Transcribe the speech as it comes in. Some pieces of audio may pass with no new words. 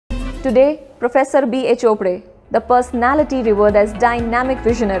Today, Professor B.A. Chopade, the personality revered as dynamic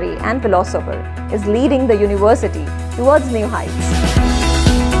visionary and philosopher, is leading the university towards new heights.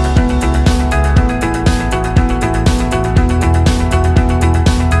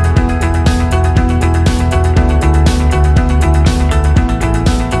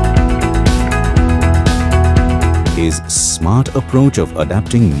 His smart approach of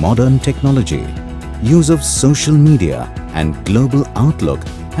adapting modern technology, use of social media and global outlook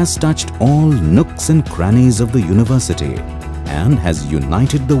has touched all nooks and crannies of the university and has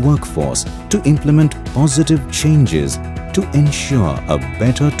united the workforce to implement positive changes to ensure a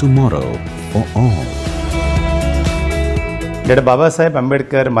better tomorrow for all. The Babasaheb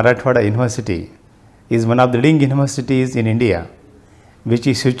Ambedkar Marathwada University is one of the leading universities in India, which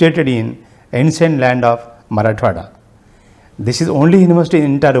is situated in ancient land of Marathwada. This is only university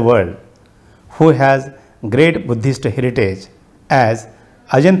in the entire world who has great Buddhist heritage, as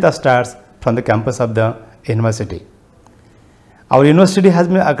Ajanta starts from the campus of the university. Our university has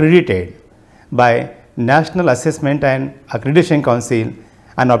been accredited by National Assessment and Accreditation Council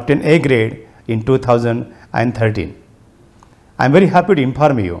and obtained A grade in 2013. I am very happy to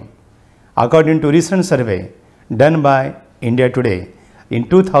inform you, according to recent survey done by India Today in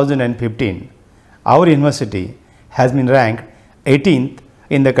 2015, our university has been ranked 18th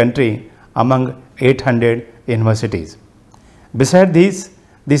in the country among 800 universities. Besides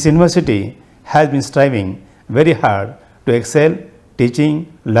this university has been striving very hard to excel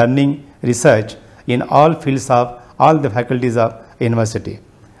teaching, learning, research in all fields of all the faculties of university.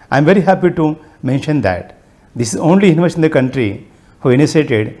 I am very happy to mention that this is only university in the country who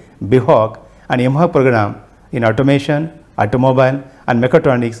initiated BHOC and MHOC program in automation, automobile and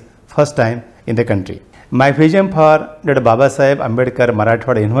mechatronics first time in the country. My vision for the Babasaheb Ambedkar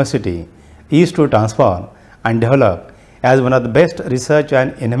Marathwada University is to transform and develop as one of the best research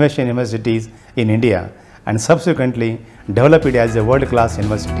and innovation universities in India and subsequently develop it as a world-class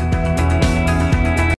university.